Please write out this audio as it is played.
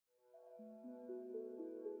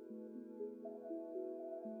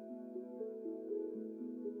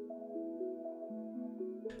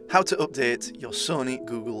How to update your Sony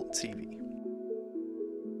Google TV.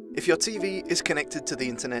 If your TV is connected to the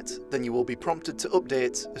internet, then you will be prompted to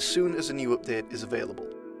update as soon as a new update is available.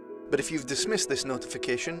 But if you've dismissed this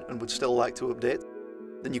notification and would still like to update,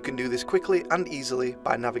 then you can do this quickly and easily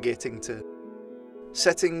by navigating to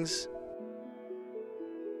Settings,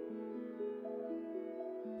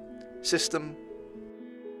 System,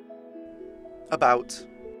 About,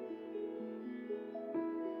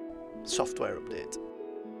 Software Update.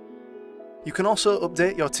 You can also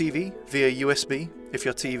update your TV via USB if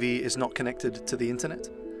your TV is not connected to the internet.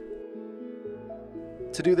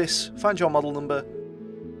 To do this, find your model number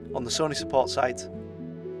on the Sony support site,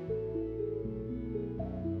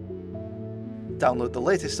 download the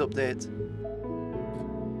latest update,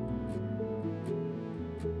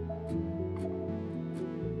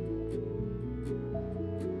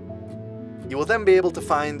 you will then be able to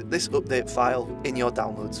find this update file in your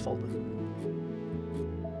Downloads folder.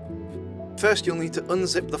 First, you'll need to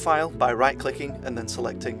unzip the file by right-clicking and then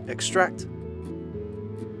selecting Extract.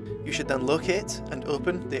 You should then locate and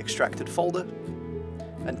open the extracted folder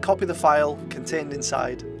and copy the file contained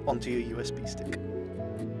inside onto your USB stick.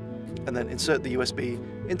 And then insert the USB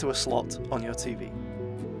into a slot on your TV.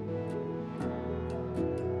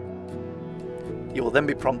 You will then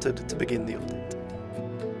be prompted to begin the update.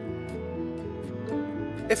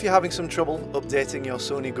 If you're having some trouble updating your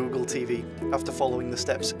Sony Google TV after following the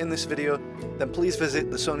steps in this video, then please visit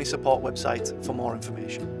the Sony support website for more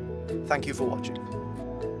information. Thank you for watching.